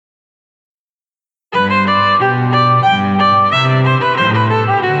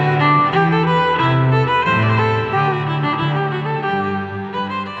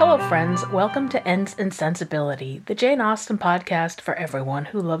friends. Welcome to Ends and Sensibility, the Jane Austen podcast for everyone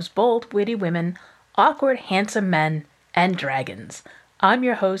who loves bold, witty women, awkward, handsome men, and dragons. I'm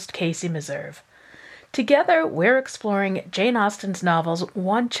your host, Casey Meserve. Together, we're exploring Jane Austen's novels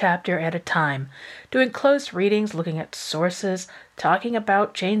one chapter at a time, doing close readings, looking at sources, talking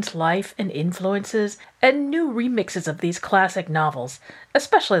about Jane's life and influences, and new remixes of these classic novels,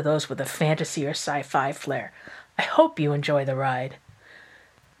 especially those with a fantasy or sci-fi flair. I hope you enjoy the ride.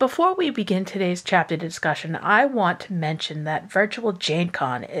 Before we begin today's chapter discussion, I want to mention that Virtual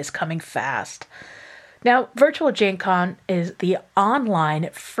JaneCon is coming fast. Now, Virtual JaneCon is the online,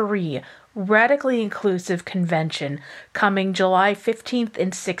 free, radically inclusive convention coming July 15th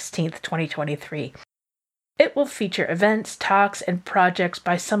and 16th, 2023. It will feature events, talks, and projects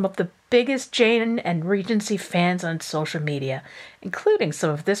by some of the biggest Jane and Regency fans on social media, including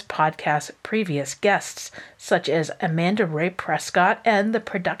some of this podcast's previous guests, such as Amanda Ray Prescott and the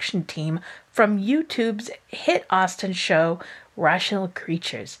production team from YouTube's hit Austen show, Rational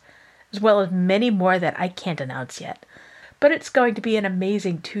Creatures, as well as many more that I can't announce yet. But it's going to be an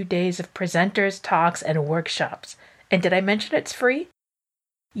amazing 2 days of presenters, talks, and workshops. And did I mention it's free?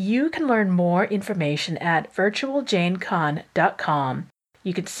 You can learn more information at virtualjanecon.com.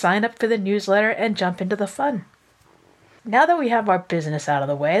 You can sign up for the newsletter and jump into the fun. Now that we have our business out of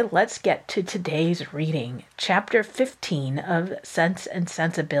the way, let's get to today's reading, Chapter 15 of Sense and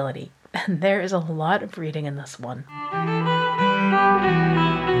Sensibility. And there is a lot of reading in this one.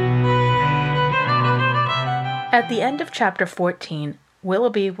 At the end of Chapter 14,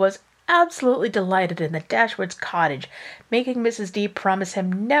 Willoughby was absolutely delighted in the Dashwoods' cottage, making Mrs. D promise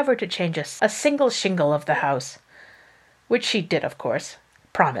him never to change a single shingle of the house. Which she did, of course.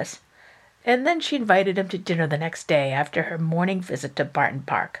 Promise. And then she invited him to dinner the next day after her morning visit to Barton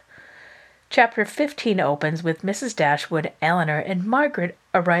Park. Chapter 15 opens with Mrs. Dashwood, Eleanor, and Margaret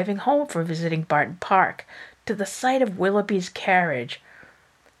arriving home for visiting Barton Park, to the sight of Willoughby's carriage.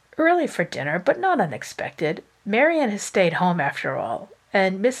 Early for dinner, but not unexpected. Marianne has stayed home after all,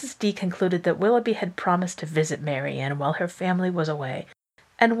 and Mrs. D concluded that Willoughby had promised to visit Marianne while her family was away,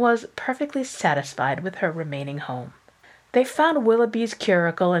 and was perfectly satisfied with her remaining home. They found Willoughby's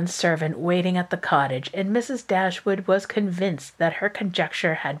curricle and servant waiting at the cottage, and Mrs. Dashwood was convinced that her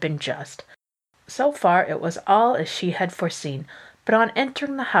conjecture had been just. So far it was all as she had foreseen, but on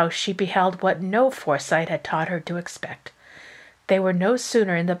entering the house she beheld what no foresight had taught her to expect. They were no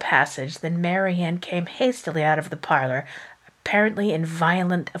sooner in the passage than Marianne came hastily out of the parlour, apparently in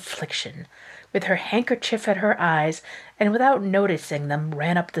violent affliction, with her handkerchief at her eyes, and without noticing them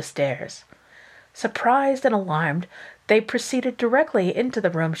ran up the stairs. Surprised and alarmed, they proceeded directly into the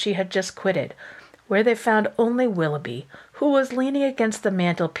room she had just quitted, where they found only Willoughby, who was leaning against the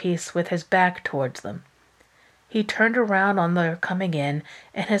mantelpiece with his back towards them. He turned around on their coming in,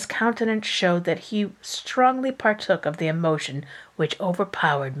 and his countenance showed that he strongly partook of the emotion which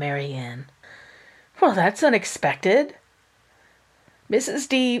overpowered Marianne. "Well, that's unexpected." Mrs.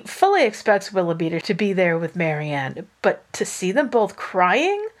 D fully expects Willoughby to be there with Marianne, but to see them both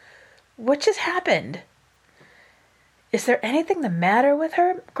crying? What just happened? "Is there anything the matter with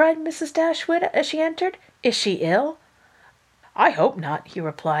her?" cried Mrs. Dashwood as she entered. "Is she ill?" "I hope not," he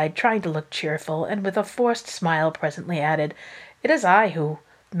replied, trying to look cheerful, and with a forced smile presently added, "It is I who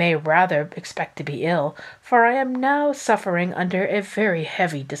may rather expect to be ill, for I am now suffering under a very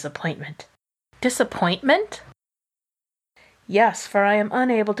heavy disappointment." "Disappointment?" "Yes, for I am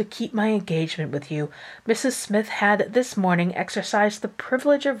unable to keep my engagement with you. Mrs. Smith had this morning exercised the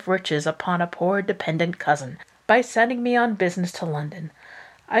privilege of riches upon a poor dependent cousin, by sending me on business to London.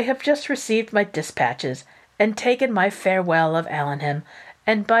 I have just received my dispatches, and taken my farewell of Allenham,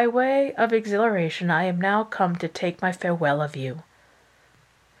 and by way of exhilaration I am now come to take my farewell of you."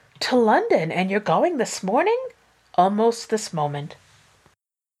 "To London, and you're going this morning?" "Almost this moment."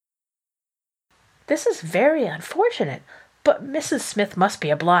 "This is very unfortunate, but Mrs. Smith must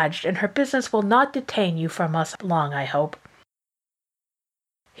be obliged, and her business will not detain you from us long, I hope."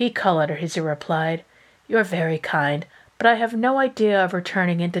 He coloured as he replied, "You're very kind, but I have no idea of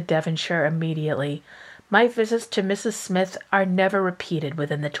returning into Devonshire immediately. My visits to Mrs. Smith are never repeated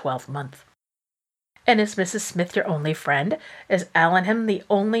within the 12th. "And is Mrs. Smith your only friend? Is Allenham the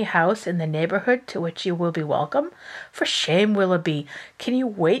only house in the neighbourhood to which you will be welcome? For shame, Willoughby! Can you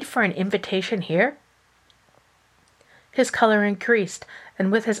wait for an invitation here?" His colour increased, and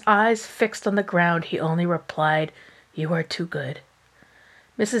with his eyes fixed on the ground he only replied, "You are too good."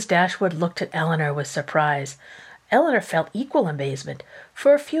 Mrs. Dashwood looked at Eleanor with surprise. Eleanor felt equal amazement.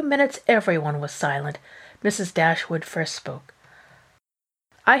 For a few minutes everyone was silent. Mrs. Dashwood first spoke.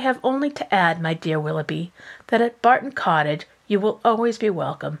 "I have only to add, my dear Willoughby, that at Barton Cottage you will always be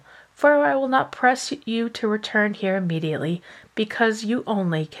welcome, for I will not press you to return here immediately, because you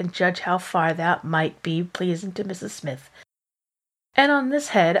only can judge how far that might be pleasing to Mrs. Smith. And on this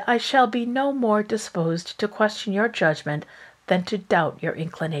head I shall be no more disposed to question your judgment than to doubt your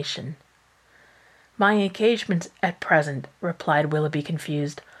inclination. My engagements at present, replied Willoughby,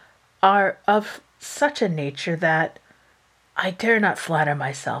 confused, are of such a nature that I dare not flatter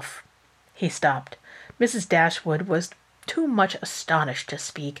myself. He stopped. Mrs. Dashwood was too much astonished to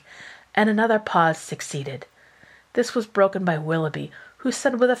speak, and another pause succeeded. This was broken by Willoughby, who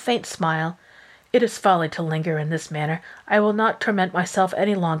said with a faint smile, "It is folly to linger in this manner. I will not torment myself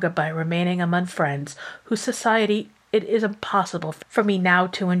any longer by remaining among friends whose society it is impossible for me now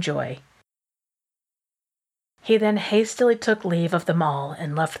to enjoy." He then hastily took leave of them all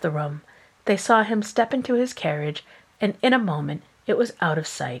and left the room. They saw him step into his carriage, and in a moment it was out of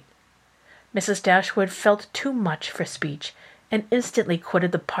sight. Mrs. Dashwood felt too much for speech, and instantly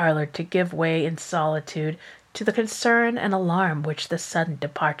quitted the parlour to give way in solitude to the concern and alarm which the sudden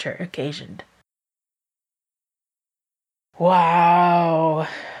departure occasioned. Wow!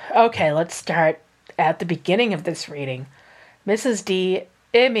 Okay, let's start at the beginning of this reading. Mrs. D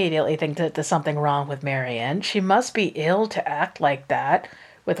immediately thinks that there's something wrong with Marianne. She must be ill to act like that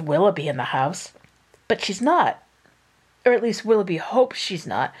with Willoughby in the house. But she's not. Or at least Willoughby hopes she's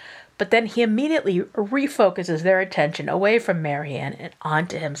not. But then he immediately refocuses their attention away from Marianne and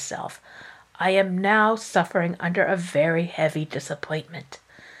onto himself. I am now suffering under a very heavy disappointment.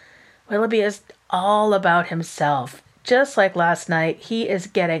 Willoughby is all about himself. Just like last night, he is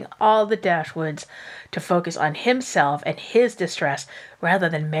getting all the Dashwoods to focus on himself and his distress rather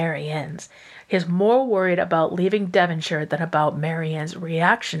than Marianne's. He is more worried about leaving Devonshire than about Marianne's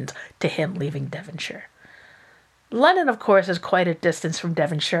reactions to him leaving Devonshire. London, of course, is quite a distance from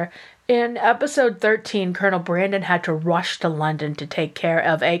Devonshire. In episode 13, Colonel Brandon had to rush to London to take care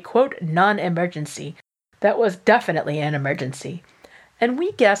of a, quote, non-emergency. That was definitely an emergency. And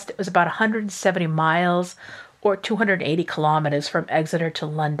we guessed it was about 170 miles or 280 kilometers from Exeter to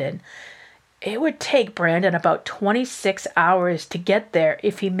London. It would take Brandon about 26 hours to get there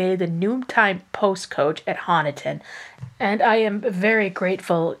if he made the noontime post coach at Honiton. And I am very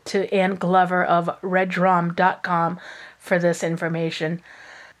grateful to Anne Glover of Reddrom.com for this information,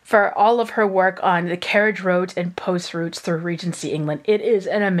 for all of her work on the carriage roads and post routes through Regency England. It is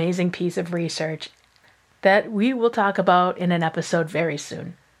an amazing piece of research that we will talk about in an episode very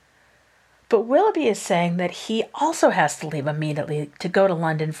soon. But Willoughby is saying that he also has to leave immediately to go to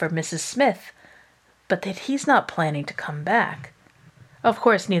London for Mrs. Smith, but that he's not planning to come back. Of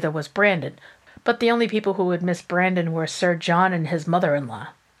course, neither was Brandon, but the only people who would miss Brandon were Sir John and his mother-in-law.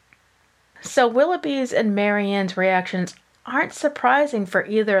 So Willoughby's and Marianne's reactions aren't surprising for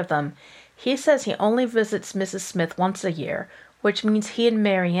either of them. He says he only visits Mrs. Smith once a year, which means he and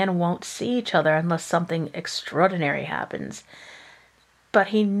Marianne won't see each other unless something extraordinary happens. But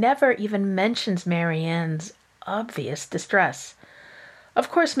he never even mentions Marianne's obvious distress.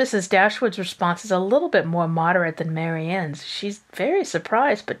 Of course, Mrs. Dashwood's response is a little bit more moderate than Marianne's. She's very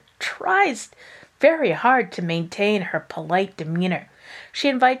surprised, but tries very hard to maintain her polite demeanor. She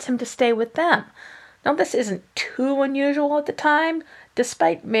invites him to stay with them. Now, this isn't too unusual at the time,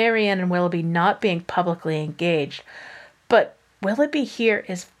 despite Marianne and Willoughby not being publicly engaged. But Willoughby here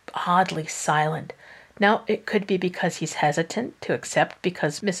is oddly silent. Now, it could be because he's hesitant to accept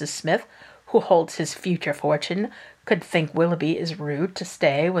because Mrs. Smith, who holds his future fortune, could think Willoughby is rude to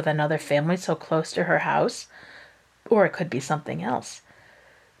stay with another family so close to her house. Or it could be something else.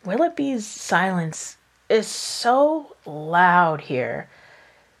 Willoughby's silence is so loud here.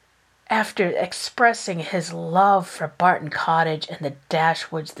 After expressing his love for Barton Cottage and the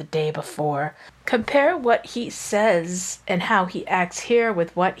Dashwoods the day before, compare what he says and how he acts here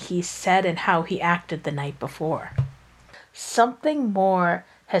with what he said and how he acted the night before. Something more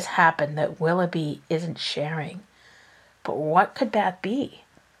has happened that Willoughby isn't sharing. But what could that be?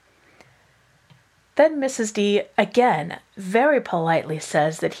 Then Mrs. D, again, very politely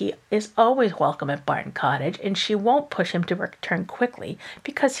says that he is always welcome at Barton Cottage, and she won't push him to return quickly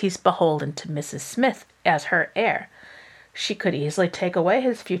because he's beholden to Mrs. Smith as her heir. She could easily take away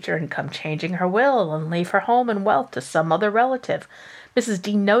his future income, changing her will, and leave her home and wealth to some other relative. Mrs.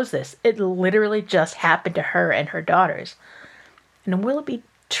 D knows this. It literally just happened to her and her daughters. And Willoughby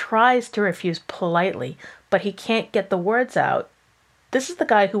tries to refuse politely, but he can't get the words out. This is the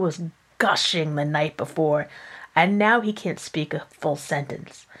guy who was gushing the night before, and now he can't speak a full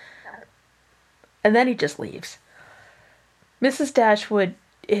sentence. And then he just leaves. Mrs. Dashwood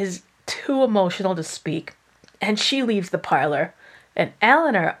is too emotional to speak, and she leaves the parlor, and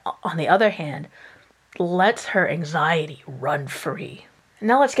Eleanor, on the other hand, lets her anxiety run free.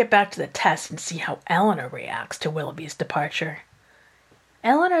 Now let's get back to the test and see how Eleanor reacts to Willoughby's departure.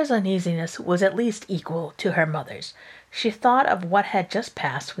 Eleanor's uneasiness was at least equal to her mother's. She thought of what had just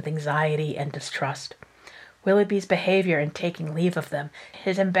passed with anxiety and distrust. Willoughby's behavior in taking leave of them,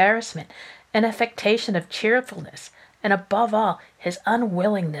 his embarrassment, an affectation of cheerfulness, and above all, his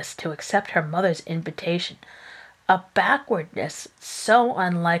unwillingness to accept her mother's invitation. A backwardness so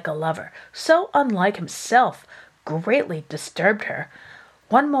unlike a lover, so unlike himself, greatly disturbed her.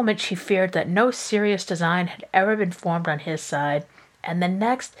 One moment she feared that no serious design had ever been formed on his side, and the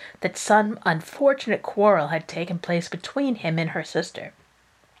next that some unfortunate quarrel had taken place between him and her sister.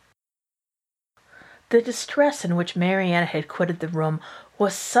 The distress in which Marianne had quitted the room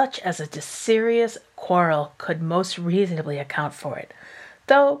was such as a serious quarrel could most reasonably account for it,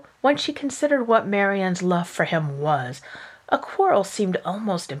 though when she considered what Marianne's love for him was, a quarrel seemed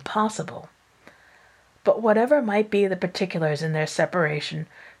almost impossible. But whatever might be the particulars in their separation,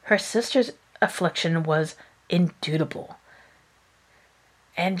 her sister's affliction was indubitable,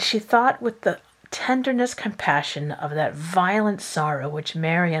 and she thought with the tenderness compassion of that violent sorrow which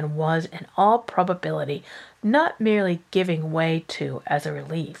Marianne was in all probability not merely giving way to as a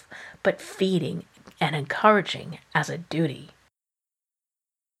relief, but feeding and encouraging as a duty.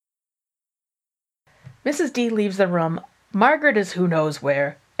 Mrs. D leaves the room. Margaret is who knows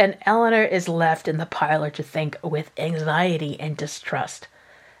where, and Eleanor is left in the parlor to think with anxiety and distrust.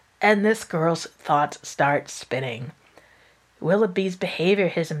 And this girl's thoughts start spinning. Willoughby's behavior,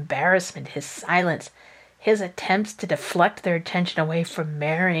 his embarrassment, his silence, his attempts to deflect their attention away from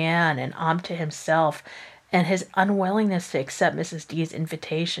Marianne and onto himself, and his unwillingness to accept Mrs. D's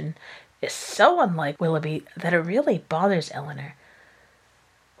invitation is so unlike Willoughby that it really bothers Eleanor.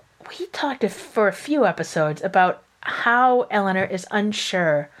 We talked for a few episodes about how Eleanor is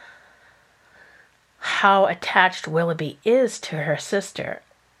unsure how attached Willoughby is to her sister.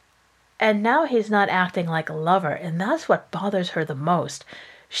 And now he's not acting like a lover, and that's what bothers her the most.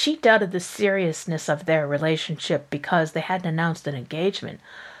 She doubted the seriousness of their relationship because they hadn't announced an engagement.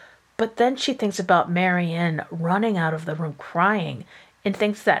 But then she thinks about Marianne running out of the room crying and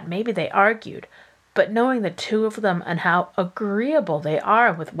thinks that maybe they argued. But knowing the two of them and how agreeable they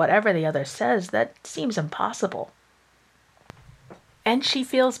are with whatever the other says, that seems impossible. And she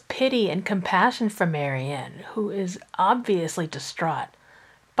feels pity and compassion for Marianne, who is obviously distraught.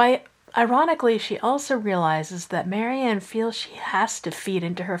 Ironically, she also realizes that Marianne feels she has to feed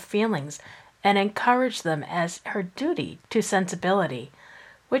into her feelings and encourage them as her duty to sensibility,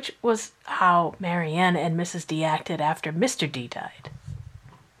 which was how Marianne and Mrs. D acted after Mr. D died.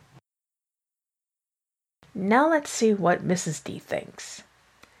 Now let's see what Mrs. D thinks.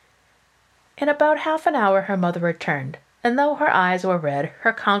 In about half an hour her mother returned, and though her eyes were red,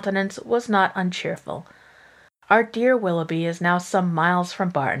 her countenance was not uncheerful. "Our dear Willoughby is now some miles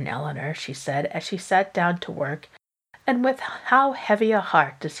from Barton, Eleanor," she said, as she sat down to work, "and with how heavy a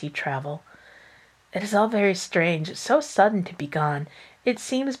heart does he travel? It is all very strange, so sudden to be gone. It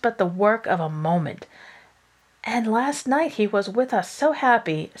seems but the work of a moment. And last night he was with us so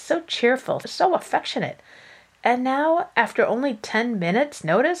happy, so cheerful, so affectionate. And now, after only 10 minutes'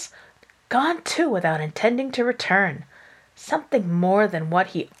 notice, gone too without intending to return. Something more than what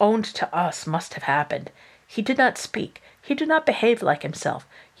he owned to us must have happened. He did not speak. He did not behave like himself.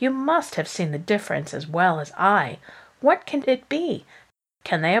 You must have seen the difference as well as I. What can it be?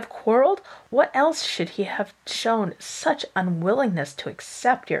 Can they have quarreled? What else should he have shown such unwillingness to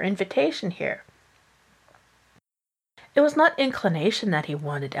accept your invitation here?" "It was not inclination that he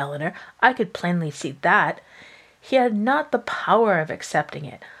wanted, Eleanor. I could plainly see that. He had not the power of accepting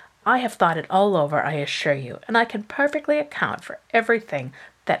it. I have thought it all over, I assure you, and I can perfectly account for everything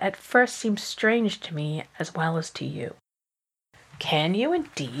that at first seemed strange to me as well as to you." "Can you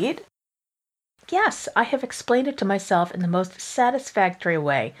indeed?" "Yes, I have explained it to myself in the most satisfactory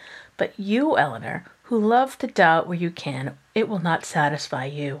way, but you, Eleanor, who love to doubt where you can, it will not satisfy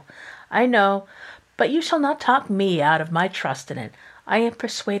you. I know, but you shall not talk me out of my trust in it. I am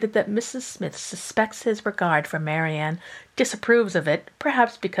persuaded that Mrs. Smith suspects his regard for Marianne, disapproves of it,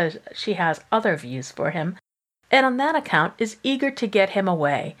 perhaps because she has other views for him, and on that account is eager to get him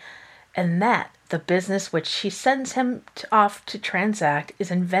away, and that the business which she sends him off to transact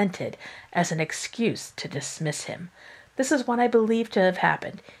is invented as an excuse to dismiss him. This is what I believe to have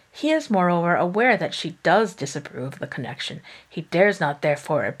happened. He is moreover aware that she does disapprove of the connection. He dares not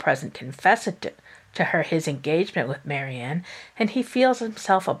therefore at present confess it to her his engagement with Marianne, and he feels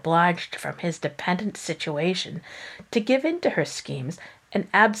himself obliged from his dependent situation to give in to her schemes and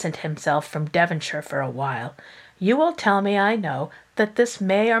absent himself from Devonshire for a while. You will tell me, I know, that this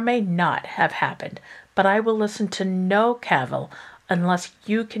may or may not have happened, but I will listen to no cavil unless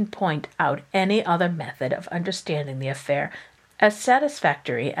you can point out any other method of understanding the affair as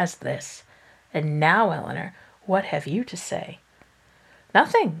satisfactory as this. And now, Eleanor, what have you to say?"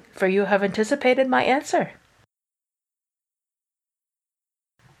 "Nothing, for you have anticipated my answer."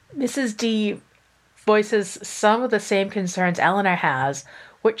 Mrs. D voices some of the same concerns Eleanor has,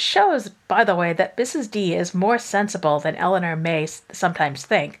 which shows, by the way, that Mrs. D is more sensible than Eleanor may sometimes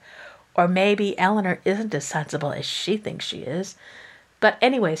think, or maybe Eleanor isn't as sensible as she thinks she is. But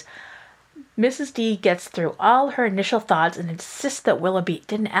anyways, Mrs. D gets through all her initial thoughts and insists that Willoughby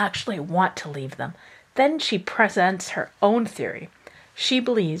didn't actually want to leave them. Then she presents her own theory. She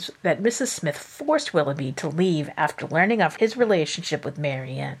believes that Mrs. Smith forced Willoughby to leave after learning of his relationship with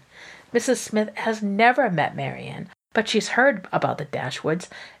Marianne. Mrs. Smith has never met Marianne, but she's heard about the Dashwoods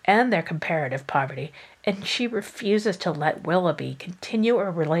and their comparative poverty, and she refuses to let Willoughby continue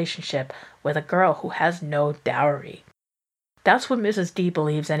a relationship with a girl who has no dowry. That's what Mrs. D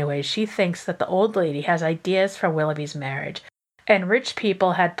believes anyway. She thinks that the old lady has ideas for Willoughby's marriage, and rich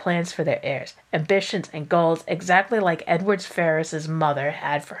people had plans for their heirs, ambitions and goals exactly like Edward Ferras's mother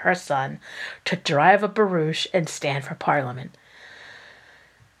had for her son, to drive a barouche and stand for Parliament.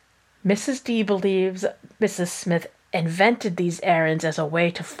 Mrs. D believes Mrs. Smith invented these errands as a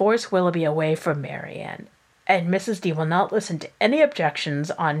way to force Willoughby away from Marianne, and Mrs. D will not listen to any objections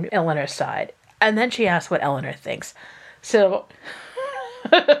on Eleanor's side. And then she asks what Eleanor thinks. So,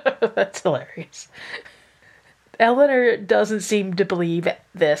 that's hilarious. Eleanor doesn't seem to believe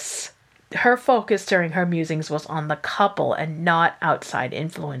this. Her focus during her musings was on the couple and not outside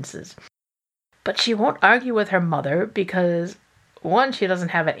influences. But she won't argue with her mother because, one, she doesn't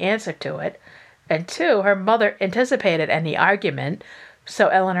have an answer to it, and two, her mother anticipated any argument, so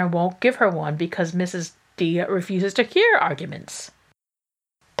Eleanor won't give her one because Mrs. D refuses to hear arguments.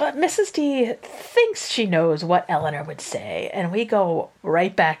 But Mrs. D thinks she knows what Eleanor would say, and we go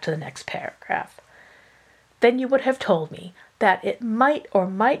right back to the next paragraph. "Then you would have told me that it might or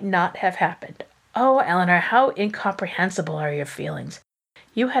might not have happened. Oh, Eleanor, how incomprehensible are your feelings.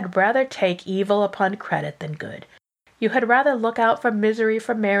 You had rather take evil upon credit than good. You had rather look out for misery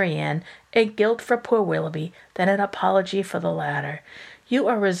for Marianne and guilt for poor Willoughby than an apology for the latter. You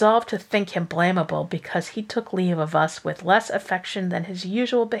are resolved to think him blamable because he took leave of us with less affection than his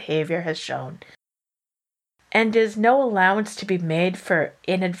usual behaviour has shown. And is no allowance to be made for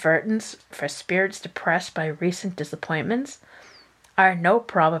inadvertence, for spirits depressed by recent disappointments? Are no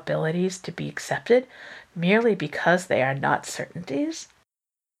probabilities to be accepted merely because they are not certainties?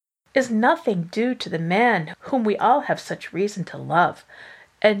 Is nothing due to the man whom we all have such reason to love,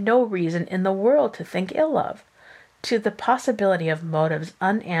 and no reason in the world to think ill of, to the possibility of motives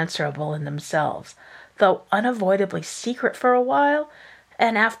unanswerable in themselves, though unavoidably secret for a while?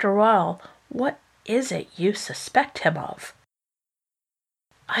 And after all, what is it you suspect him of?"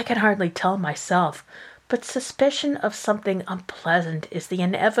 I can hardly tell myself, but suspicion of something unpleasant is the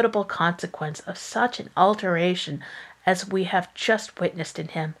inevitable consequence of such an alteration as we have just witnessed in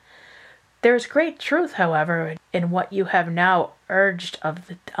him. There is great truth, however, in what you have now urged of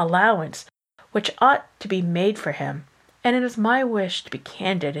the allowance which ought to be made for him, and it is my wish to be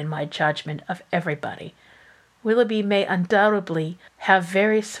candid in my judgment of everybody. Willoughby may undoubtedly have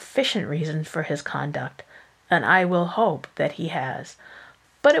very sufficient reasons for his conduct, and I will hope that he has.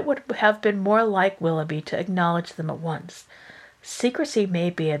 But it would have been more like Willoughby to acknowledge them at once. Secrecy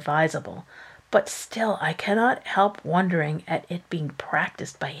may be advisable, but still I cannot help wondering at it being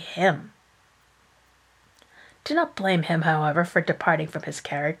practised by him. Do not blame him, however, for departing from his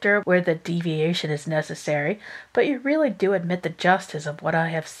character where the deviation is necessary, but you really do admit the justice of what I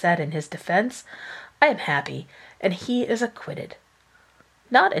have said in his defence. I am happy, and he is acquitted.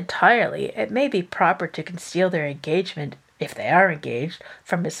 Not entirely. It may be proper to conceal their engagement, if they are engaged,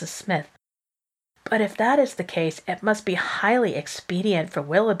 from Mrs. Smith. But if that is the case, it must be highly expedient for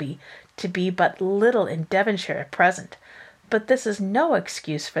Willoughby to be but little in Devonshire at present. But this is no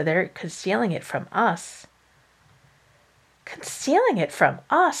excuse for their concealing it from us. Concealing it from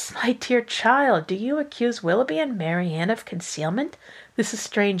us, my dear child! Do you accuse Willoughby and Marianne of concealment? This is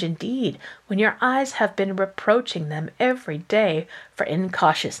strange indeed, when your eyes have been reproaching them every day for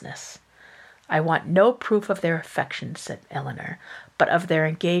incautiousness. I want no proof of their affection, said Eleanor, but of their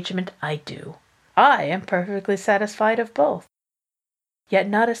engagement I do. I am perfectly satisfied of both. Yet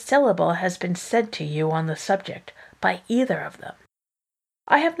not a syllable has been said to you on the subject by either of them.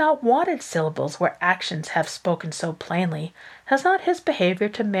 I have not wanted syllables where actions have spoken so plainly. Has not his behaviour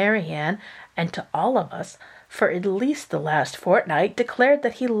to Marianne, and to all of us, for at least the last fortnight, declared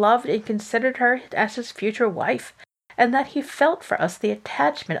that he loved and considered her as his future wife, and that he felt for us the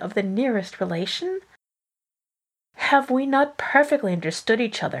attachment of the nearest relation? Have we not perfectly understood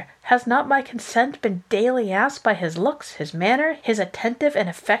each other? Has not my consent been daily asked by his looks, his manner, his attentive and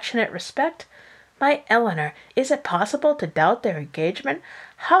affectionate respect? My Eleanor, is it possible to doubt their engagement?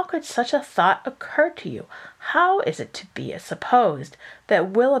 How could such a thought occur to you? How is it to be supposed that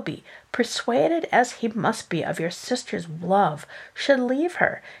Willoughby, persuaded as he must be of your sister's love, should leave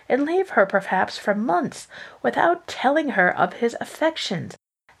her, and leave her perhaps for months, without telling her of his affections,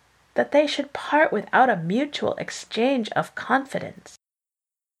 that they should part without a mutual exchange of confidence?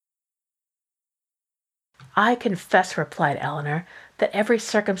 I confess, replied Eleanor, that every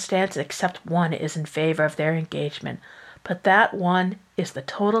circumstance except one is in favor of their engagement, but that one is the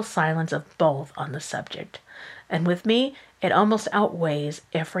total silence of both on the subject, and with me it almost outweighs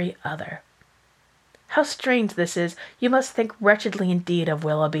every other. How strange this is! You must think wretchedly indeed of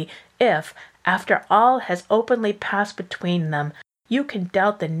Willoughby, if, after all has openly passed between them, you can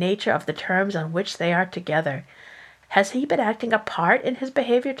doubt the nature of the terms on which they are together. Has he been acting a part in his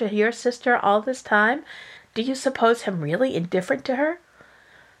behaviour to your sister all this time? Do you suppose him really indifferent to her?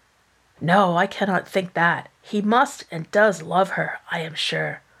 No, I cannot think that. He must and does love her, I am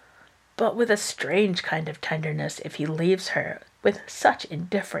sure, but with a strange kind of tenderness if he leaves her with such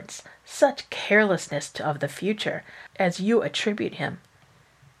indifference, such carelessness of the future, as you attribute him.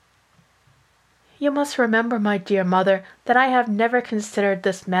 You must remember, my dear mother, that I have never considered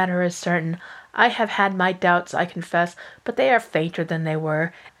this matter as certain. I have had my doubts, I confess, but they are fainter than they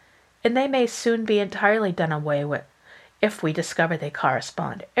were, and they may soon be entirely done away with. If we discover they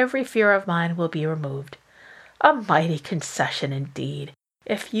correspond, every fear of mine will be removed. A mighty concession indeed!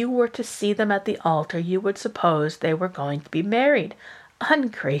 If you were to see them at the altar, you would suppose they were going to be married.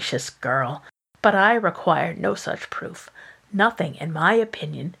 Ungracious girl! But I require no such proof. Nothing, in my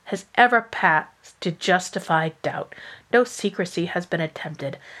opinion, has ever passed to justify doubt. No secrecy has been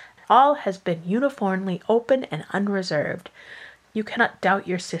attempted. All has been uniformly open and unreserved. You cannot doubt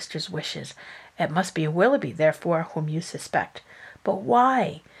your sister's wishes. It must be Willoughby, therefore, whom you suspect. But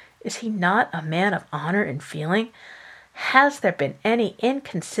why? Is he not a man of honour and feeling? Has there been any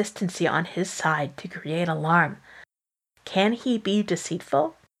inconsistency on his side to create alarm? Can he be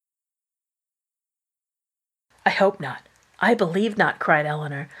deceitful? I hope not. I believe not, cried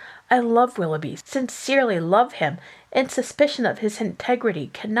Eleanor. I love Willoughby, sincerely love him, and suspicion of his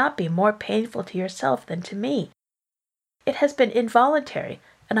integrity cannot be more painful to yourself than to me. It has been involuntary,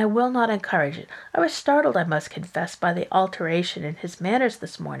 and I will not encourage it. I was startled, I must confess, by the alteration in his manners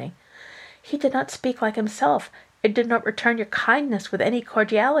this morning. He did not speak like himself, and did not return your kindness with any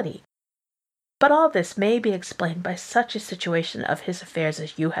cordiality. But all this may be explained by such a situation of his affairs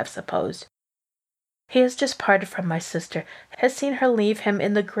as you have supposed. He has just parted from my sister, has seen her leave him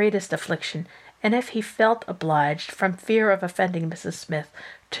in the greatest affliction, and if he felt obliged, from fear of offending Mrs. Smith,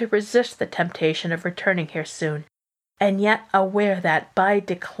 to resist the temptation of returning here soon, and yet aware that, by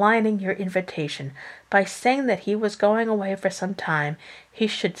declining your invitation, by saying that he was going away for some time, he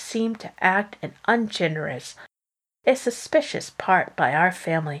should seem to act an ungenerous, a suspicious part by our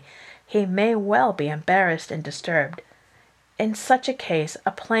family, he may well be embarrassed and disturbed. In such a case,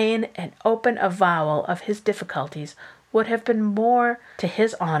 a plain and open avowal of his difficulties would have been more to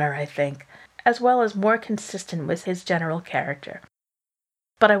his honour, I think, as well as more consistent with his general character.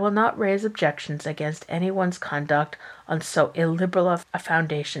 But I will not raise objections against anyone's conduct on so illiberal a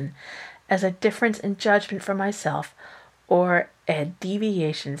foundation as a difference in judgment for myself, or a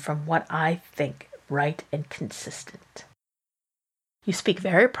deviation from what I think right and consistent. You speak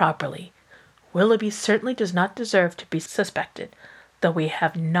very properly. Willoughby certainly does not deserve to be suspected. Though we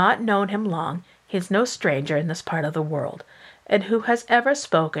have not known him long, he is no stranger in this part of the world, and who has ever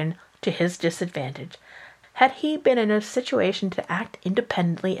spoken to his disadvantage? Had he been in a situation to act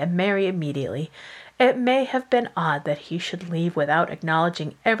independently and marry immediately, it may have been odd that he should leave without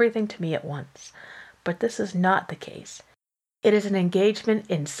acknowledging everything to me at once. But this is not the case. It is an engagement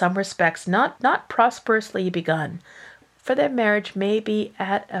in some respects not prosperously begun, for their marriage may be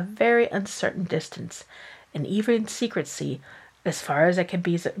at a very uncertain distance, and even secrecy, as far as it can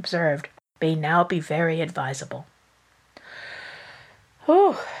be observed, may now be very advisable.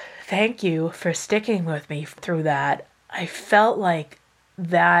 Thank you for sticking with me through that. I felt like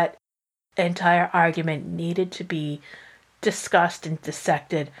that entire argument needed to be discussed and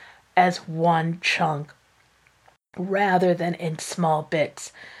dissected as one chunk rather than in small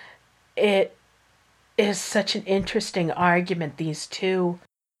bits. It is such an interesting argument, these two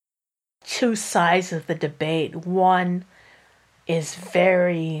sides of the debate. One is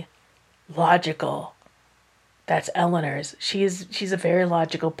very logical. That's Eleanor's. She's a very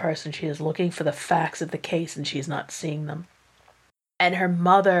logical person. She is looking for the facts of the case and she's not seeing them. And her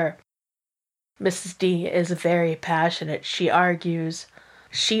mother Mrs. D is very passionate. She argues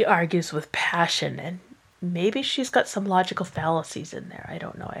with passion, and maybe she's got some logical fallacies in there. I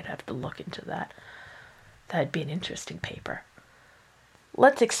don't know. I'd have to look into that. That'd be an interesting paper.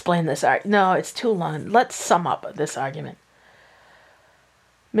 Let's explain this No, it's too long. Let's sum up this argument.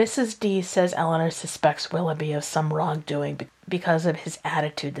 Mrs. D says Eleanor suspects Willoughby of some wrongdoing because of his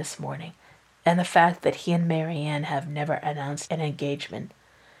attitude this morning, and the fact that he and Marianne have never announced an engagement.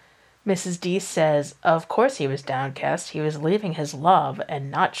 Mrs. D says, of course he was downcast. He was leaving his love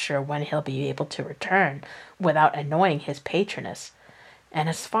and not sure when he'll be able to return without annoying his patroness. And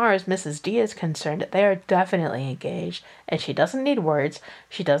as far as Mrs. D is concerned, they are definitely engaged, and she doesn't need words.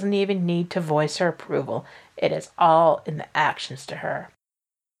 She doesn't even need to voice her approval. It is all in the actions to her.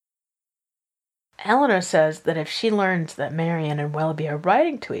 Eleanor says that if she learns that Marianne and Willoughby are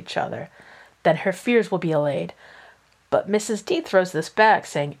writing to each other, then her fears will be allayed. But Mrs. D throws this back,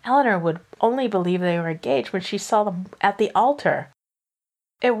 saying Eleanor would only believe they were engaged when she saw them at the altar.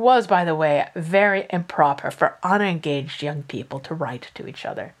 It was, by the way, very improper for unengaged young people to write to each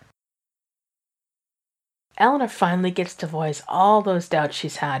other. Eleanor finally gets to voice all those doubts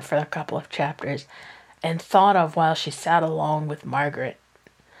she's had for a couple of chapters and thought of while she sat alone with Margaret.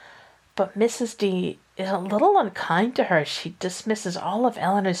 But Mrs. D is a little unkind to her. She dismisses all of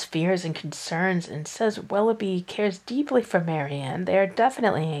Eleanor's fears and concerns and says Willoughby cares deeply for Marianne. They are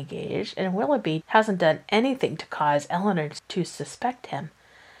definitely engaged, and Willoughby hasn't done anything to cause Eleanor to suspect him.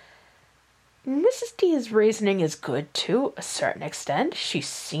 Mrs. D's reasoning is good to a certain extent. She's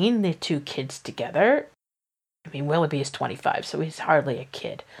seen the two kids together. I mean, Willoughby is 25, so he's hardly a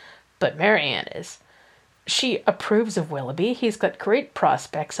kid, but Marianne is. She approves of Willoughby. He's got great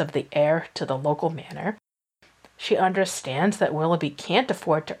prospects of the heir to the local manor. She understands that Willoughby can't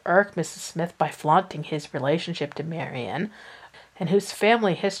afford to irk Mrs. Smith by flaunting his relationship to Marianne, and whose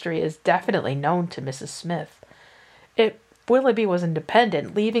family history is definitely known to Mrs. Smith. If Willoughby was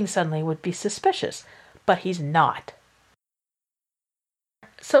independent, leaving suddenly would be suspicious, but he's not.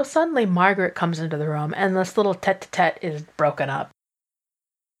 So suddenly Margaret comes into the room, and this little tete-a-tete is broken up.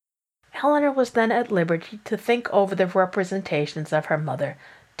 Eleanor was then at liberty to think over the representations of her mother,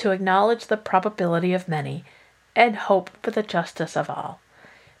 to acknowledge the probability of many, and hope for the justice of all.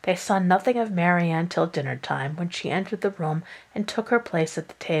 They saw nothing of Marianne till dinner time, when she entered the room and took her place at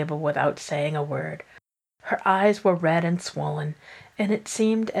the table without saying a word. Her eyes were red and swollen, and it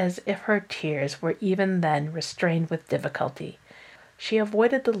seemed as if her tears were even then restrained with difficulty. She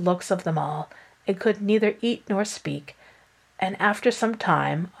avoided the looks of them all, and could neither eat nor speak, and after some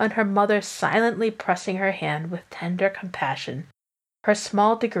time, on her mother silently pressing her hand with tender compassion, her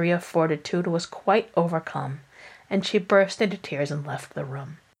small degree of fortitude was quite overcome, and she burst into tears and left the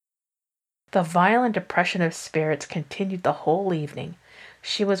room. The violent depression of spirits continued the whole evening.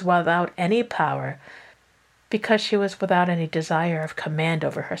 She was without any power, because she was without any desire of command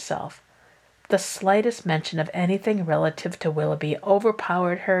over herself. The slightest mention of anything relative to Willoughby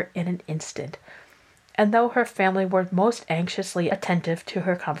overpowered her in an instant, and though her family were most anxiously attentive to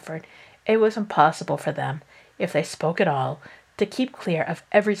her comfort, it was impossible for them, if they spoke at all, to keep clear of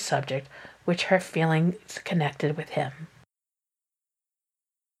every subject which her feelings connected with him.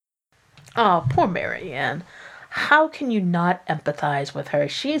 Oh, poor Marianne. How can you not empathize with her?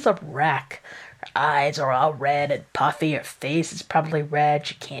 She's a wreck. Her eyes are all red and puffy. Her face is probably red.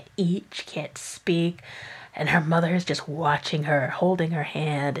 She can't eat. She can't speak. And her mother is just watching her, holding her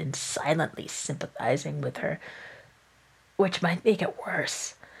hand and silently sympathizing with her, which might make it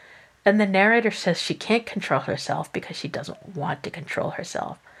worse. And the narrator says she can't control herself because she doesn't want to control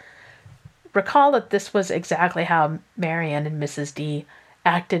herself. Recall that this was exactly how Marianne and Mrs. D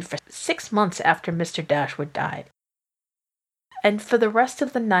acted for 6 months after Mr. Dashwood died. And for the rest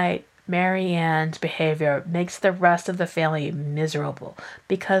of the night, Marianne's behavior makes the rest of the family miserable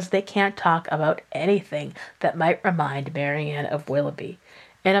because they can't talk about anything that might remind Marianne of Willoughby.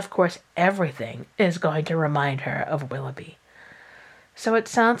 And of course, everything is going to remind her of Willoughby. So it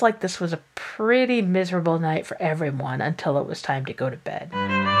sounds like this was a pretty miserable night for everyone until it was time to go to bed.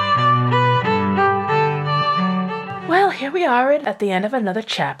 Well, here we are at the end of another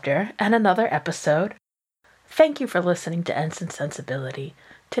chapter and another episode. Thank you for listening to Ensign Sensibility.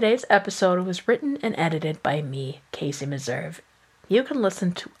 Today's episode was written and edited by me, Casey Meserve. You can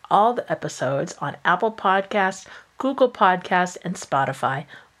listen to all the episodes on Apple Podcasts, Google Podcasts, and Spotify,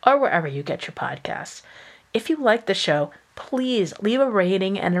 or wherever you get your podcasts. If you like the show, please leave a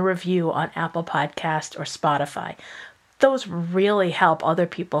rating and a review on Apple Podcasts or Spotify. Those really help other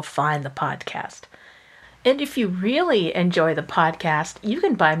people find the podcast. And if you really enjoy the podcast, you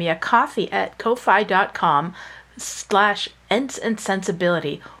can buy me a coffee at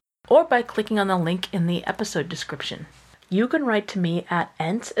ko-fi.com/ensignsensibility, or by clicking on the link in the episode description. You can write to me at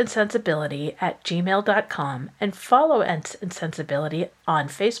ensinsensibility@gmail.com and follow Ents and Sensibility on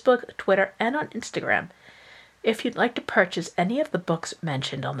Facebook, Twitter, and on Instagram. If you'd like to purchase any of the books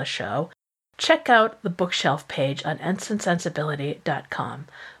mentioned on the show, check out the bookshelf page on ensinsensibility.com.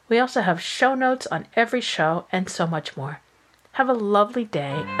 We also have show notes on every show and so much more. Have a lovely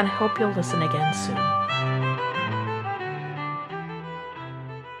day, and I hope you'll listen again soon.